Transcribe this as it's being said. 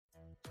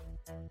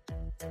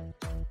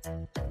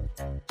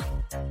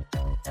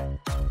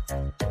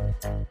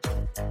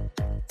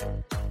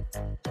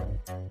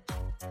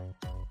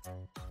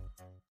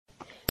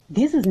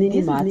This is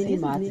Nini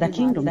Mats, the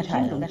Kingdom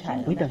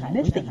Child, with a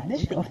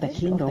message of the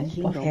Kingdom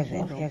of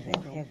Heaven.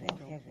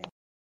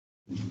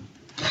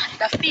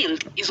 The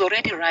field is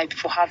already ripe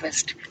for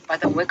harvest,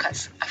 but the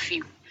workers are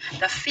few.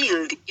 The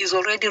field is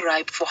already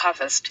ripe for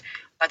harvest,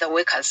 but the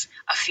workers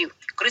are few.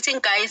 Greeting,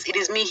 guys. It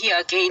is me here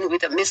again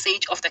with a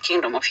message of the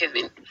Kingdom of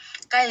Heaven.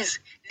 Guys,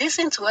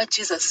 listen to what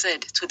Jesus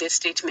said to that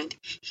statement.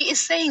 He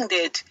is saying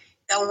that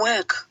the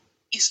work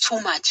is too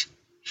much.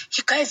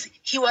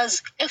 He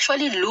was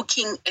actually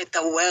looking at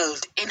the world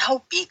and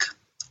how big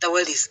the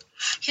world is.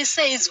 He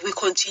says we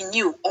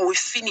continue or we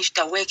finish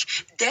the work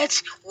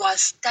that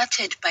was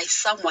started by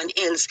someone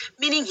else,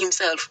 meaning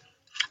himself.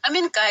 I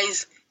mean,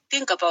 guys,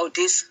 think about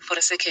this for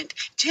a second.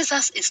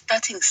 Jesus is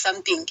starting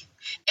something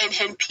and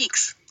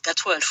handpicks the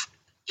 12.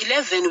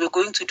 11, we're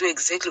going to do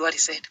exactly what he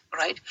said,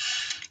 right?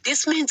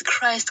 This means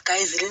Christ,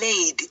 guys,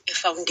 laid a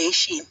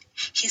foundation.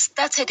 He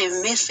started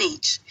a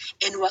message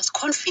and was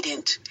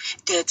confident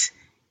that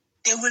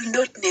they will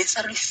not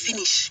necessarily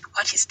finish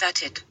what he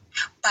started,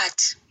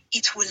 but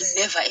it will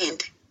never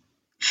end.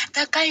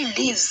 The guy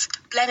leaves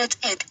planet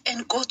Earth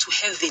and go to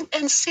heaven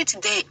and sit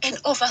there and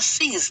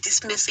oversees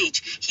this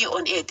message here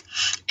on earth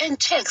and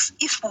checks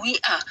if we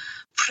are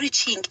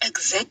preaching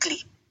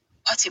exactly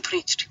what he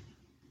preached.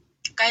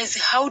 Guys,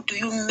 how do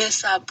you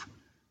mess up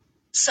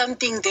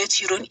something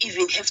that you don't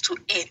even have to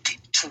add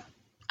to?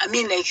 I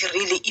mean, like,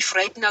 really, if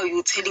right now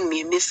you're telling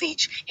me a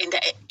message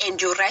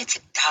and you write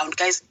it down,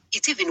 guys,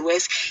 it's even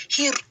worse.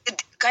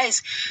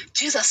 Guys,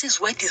 Jesus'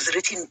 word is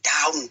written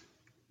down.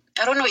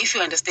 I don't know if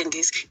you understand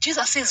this.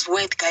 Jesus'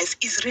 word, guys,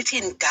 is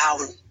written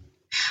down.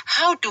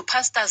 How do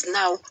pastors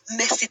now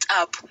mess it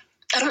up?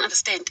 I don't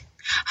understand.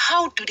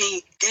 How do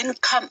they then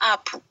come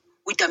up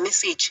with a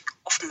message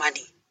of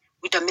money,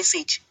 with a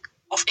message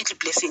of earthly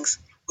blessings,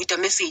 with a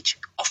message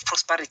of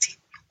prosperity,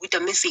 with a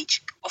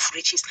message of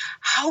riches?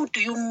 How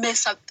do you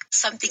mess up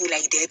something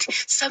like that?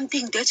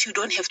 Something that you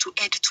don't have to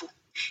add to.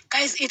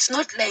 Guys, it's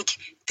not like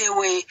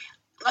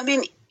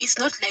it's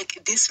not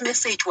like this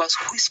message was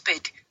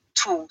whispered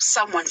to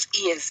someone's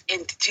ears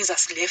and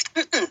Jesus left.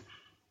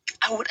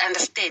 I would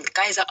understand,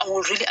 guys, I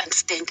would really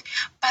understand.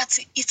 But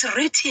it's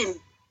written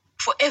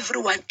for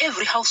everyone,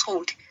 every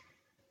household.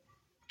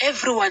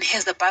 Everyone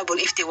has the Bible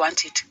if they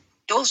want it.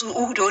 Those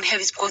who don't have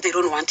it because they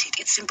don't want it.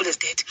 It's simple as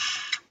that.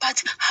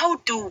 But how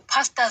do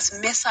pastors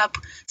mess up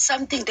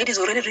something that is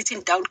already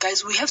written down?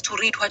 Guys, we have to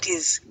read what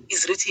is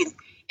written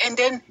and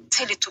then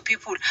tell it to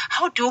people.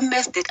 How do you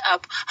mess that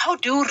up? How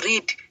do you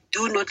read,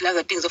 do not love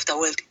the things of the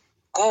world?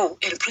 Go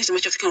and preach the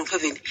message of the kingdom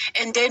of heaven.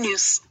 And then you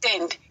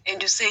stand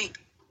and you say,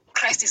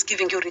 Christ is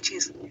giving you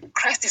riches.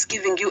 Christ is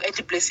giving you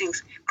earthly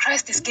blessings.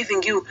 Christ is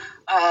giving you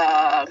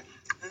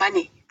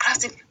money.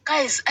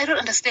 Guys, I don't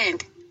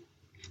understand.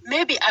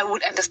 Maybe I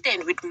would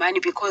understand with money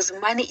because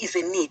money is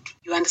a need.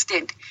 You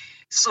understand?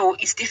 So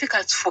it's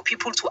difficult for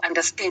people to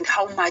understand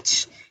how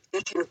much they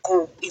can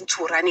go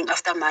into running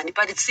after money.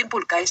 But it's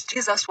simple, guys.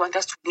 Jesus wants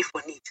us to live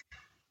for need.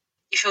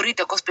 If you read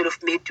the Gospel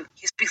of Matthew,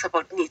 he speaks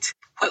about needs.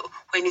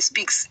 When he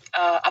speaks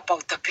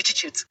about the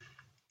Beatitudes,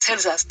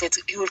 tells us that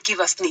he will give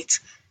us needs.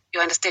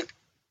 You understand?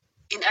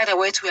 In other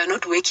words, we are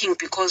not working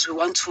because we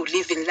want to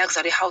live in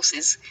luxury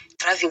houses,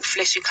 driving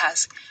flashy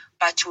cars,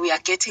 but we are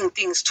getting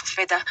things to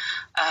further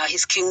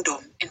his kingdom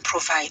and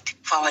provide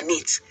for our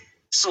needs.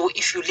 So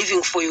if you're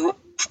living for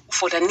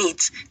the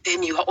needs,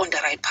 then you are on the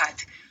right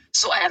path.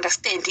 So I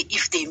understand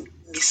if they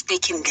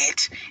mistaken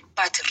that.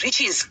 But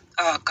riches,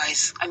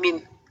 guys, I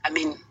mean,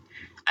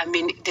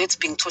 that's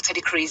being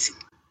totally crazy.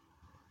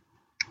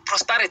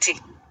 Prosperity,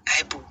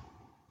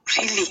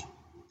 really?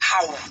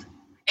 How?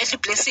 Earthly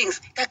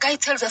blessings. The guy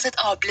tells us that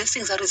our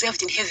blessings are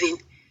reserved in heaven.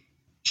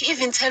 He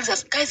even tells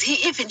us, guys,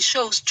 he even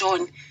shows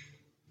John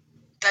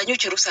the new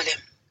Jerusalem,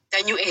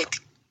 the new earth.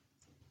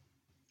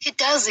 He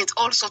does it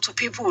also to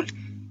people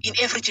in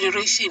every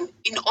generation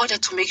in order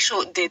to make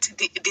sure that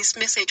this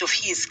message of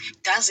his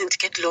doesn't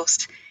get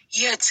lost.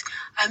 Yet,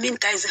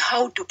 guys,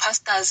 how do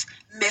pastors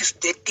mess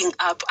that thing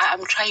up?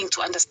 I'm trying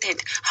to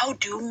understand. How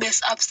do you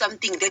mess up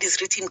something that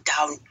is written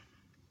down?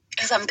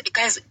 As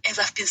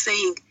I've been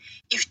saying,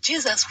 if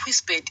Jesus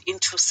whispered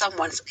into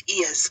someone's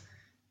ears,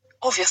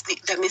 obviously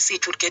the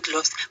message would get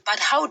lost. But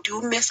how do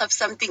you mess up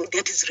something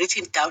that is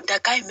written down? The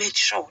guy made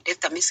sure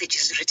that the message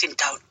is written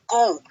down.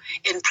 Go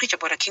and preach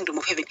about the kingdom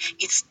of heaven.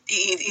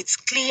 It's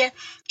clear,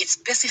 it's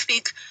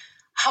specific.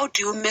 How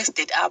do you mess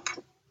that up?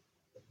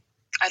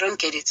 I don't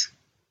get it.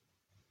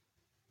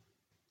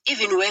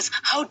 Even worse,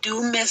 how do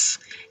you mess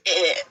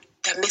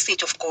the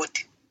message of God?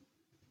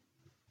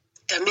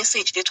 The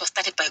message that was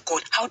started by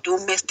God, how do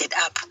you mess that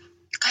up?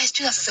 Guys,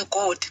 Jesus is a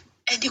God,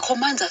 and he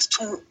commands us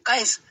to,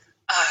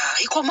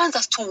 he commands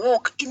us to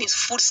walk in his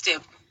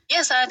footsteps.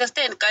 Yes, I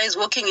understand, guys,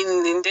 walking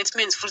in that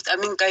man's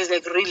footsteps. Guys,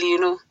 like, really,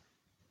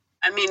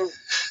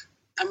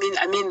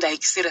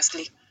 like,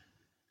 seriously.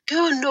 Do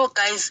you know,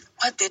 guys,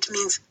 what that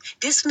means?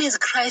 This means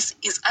Christ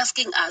is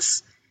asking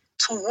us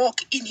to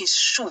walk in his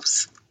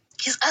shoes.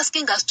 He's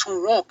asking us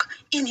to walk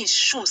in his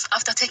shoes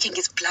after taking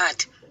his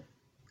blood.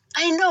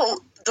 I know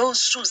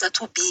those shoes are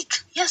too big,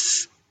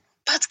 yes.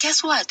 But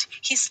guess what?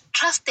 He's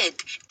trusted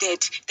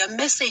that the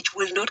message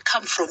will not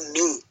come from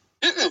me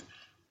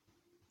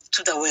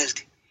to the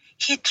world.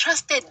 He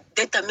trusted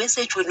that the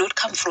message will not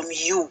come from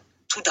you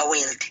to the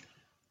world.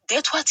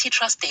 That's what he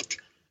trusted.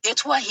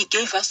 That's why he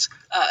gave us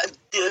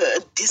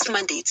this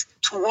mandate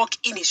to walk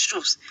in his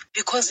shoes,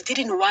 because he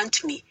didn't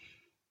want me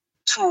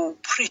to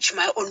preach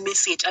my own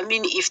message. I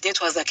mean, if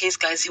that was the case,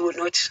 guys, he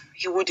wouldn't,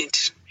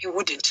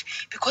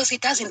 because he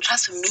doesn't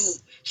trust me.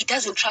 He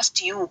doesn't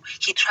trust you.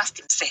 He trusts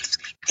himself.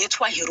 That's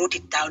why he wrote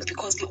it down,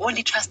 because he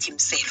only trusts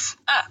himself.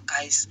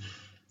 Guys,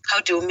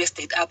 how do you mess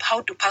it up?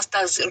 How do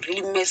pastors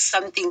really mess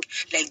something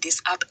like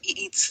this up?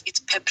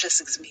 It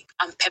perplexes me.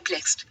 I'm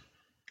perplexed.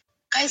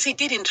 Guys, he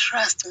didn't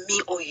trust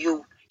me or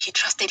you. He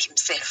trusted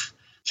himself.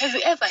 Have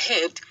you ever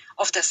heard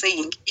of the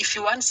saying, if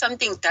you want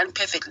something done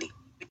perfectly,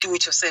 you do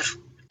it yourself?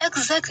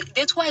 Exactly.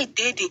 That's why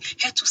Daddy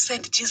had to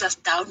send Jesus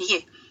down here,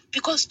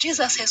 because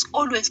Jesus has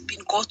always been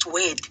God's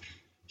word.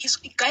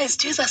 Guys,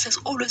 Jesus has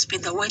always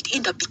been the word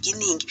in the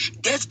beginning.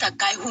 That's the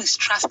guy who is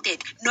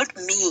trusted, not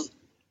me.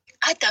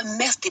 Adam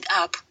messed it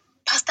up.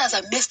 Pastors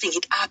are messing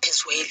it up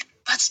as well.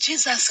 But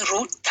Jesus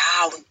wrote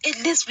down.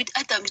 At least with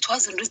Adam, it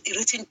wasn't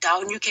written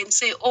down. You can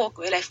say, oh,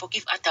 well, I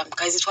forgive Adam.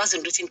 Guys, it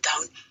wasn't written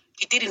down.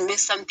 He didn't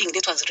miss something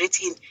that was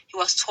written. He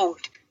was told.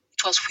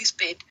 It was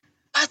whispered.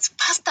 But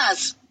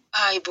pastors,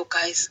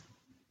 guys.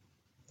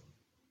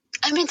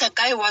 I mean, the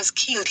guy was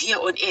killed here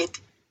on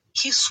earth.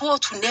 He swore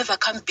to never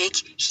come back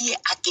here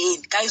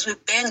again. Guys, we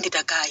banged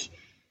the guy.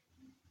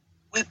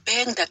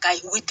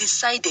 We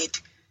decided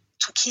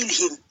to kill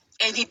him.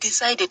 And he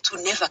decided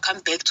to never come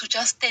back, to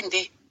just stand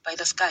there by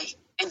the sky.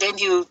 And then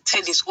he'll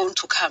tell his own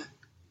to come.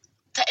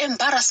 The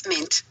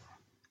embarrassment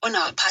on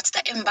our part,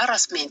 the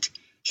embarrassment.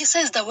 He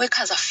says the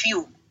workers are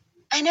few.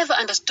 I never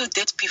understood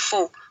that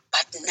before,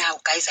 but now,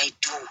 guys, I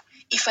do.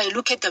 If I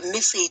look at the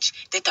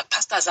message that the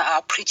pastors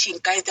are preaching,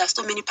 guys, there are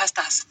so many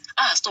pastors.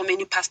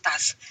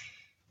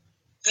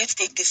 Yet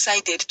they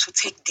decided to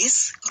take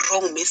this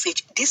wrong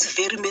message, this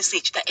very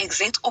message, the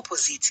exact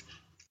opposite.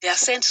 They are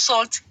sent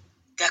salt,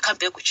 they come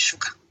back with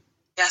sugar.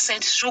 They are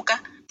sent sugar,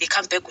 they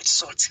come back with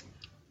salt.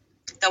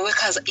 The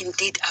workers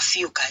indeed are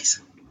few, guys.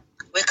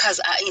 Workers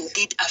are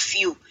indeed a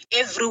few.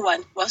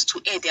 Everyone wants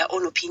to air their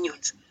own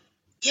opinions.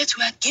 Yet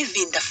we are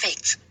given the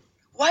facts.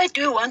 Why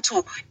do we want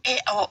to air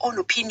our own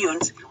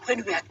opinions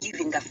when we are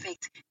given the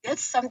facts?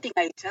 That's something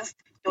I just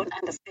don't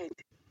understand.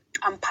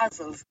 I'm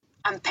puzzled.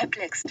 I'm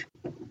perplexed.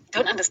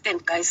 Don't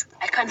understand, guys.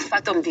 I can't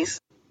fathom this.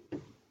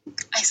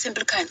 I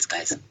simply can't,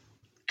 guys.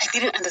 I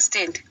didn't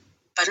understand,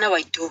 but now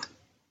I do.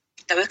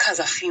 The workers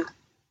are few.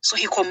 So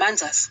he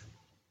commands us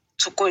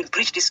to go and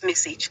preach this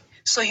message.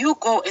 So you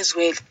go as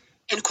well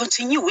and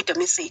continue with the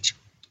message.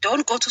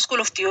 Don't go to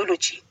school of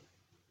theology.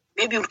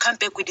 Maybe you'll come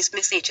back with this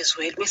message as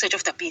well. Message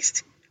of the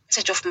beast.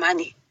 Message of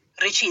money,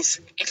 riches,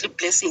 earthly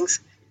blessings.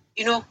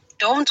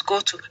 Don't go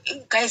to...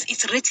 Guys,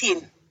 it's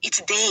written. It's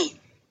there.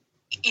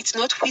 It's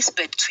not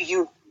whispered to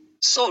you.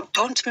 So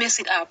don't mess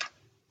it up.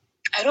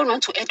 I don't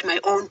want to add my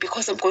own,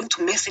 because I'm going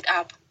to mess it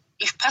up.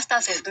 If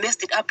pastors have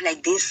messed it up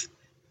like this,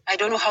 I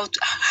don't know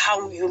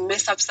how you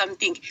mess up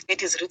something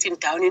that is written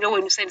down.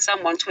 When you send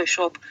someone to a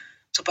shop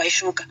to buy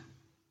sugar,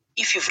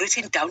 if you've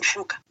written down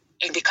sugar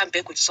and they come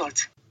back with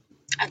salt.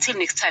 Until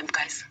next time,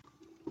 guys.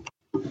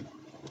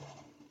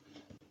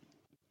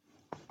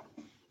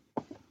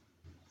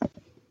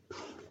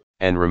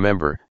 And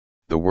remember,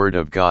 the Word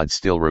of God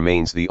still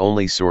remains the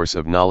only source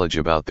of knowledge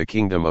about the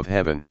kingdom of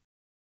heaven.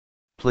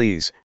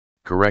 Please,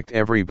 correct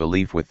every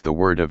belief with the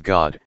Word of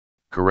God,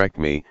 correct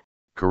me,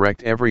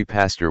 correct every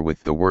pastor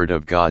with the Word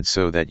of God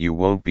so that you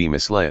won't be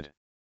misled.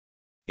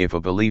 If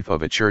a belief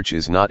of a church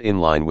is not in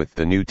line with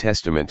the New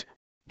Testament,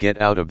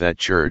 get out of that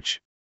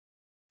church.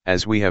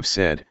 As we have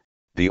said,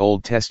 the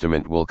Old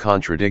Testament will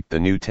contradict the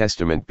New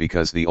Testament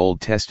because the Old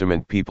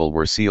Testament people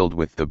were sealed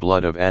with the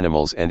blood of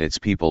animals and its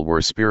people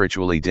were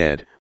spiritually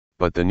dead,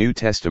 but the New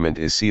Testament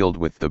is sealed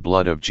with the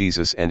blood of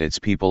Jesus and its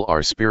people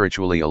are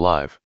spiritually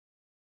alive.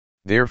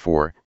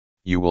 Therefore,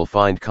 you will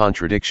find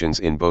contradictions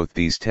in both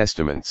these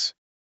testaments.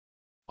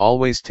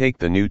 Always take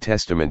the New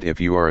Testament if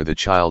you are the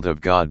child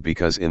of God,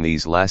 because in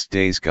these last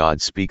days God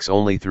speaks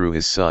only through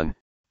His Son,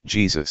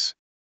 Jesus.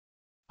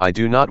 I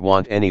do not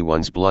want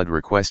anyone's blood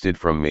requested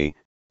from me.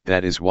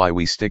 That is why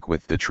we stick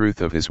with the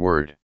truth of His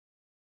Word.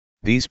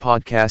 These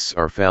podcasts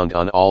are found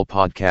on all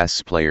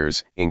podcasts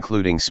players,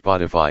 including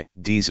Spotify,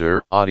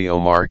 Deezer,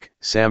 AudioMark,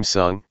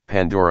 Samsung,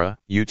 Pandora,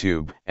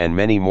 YouTube, and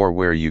many more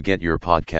where you get your podcasts.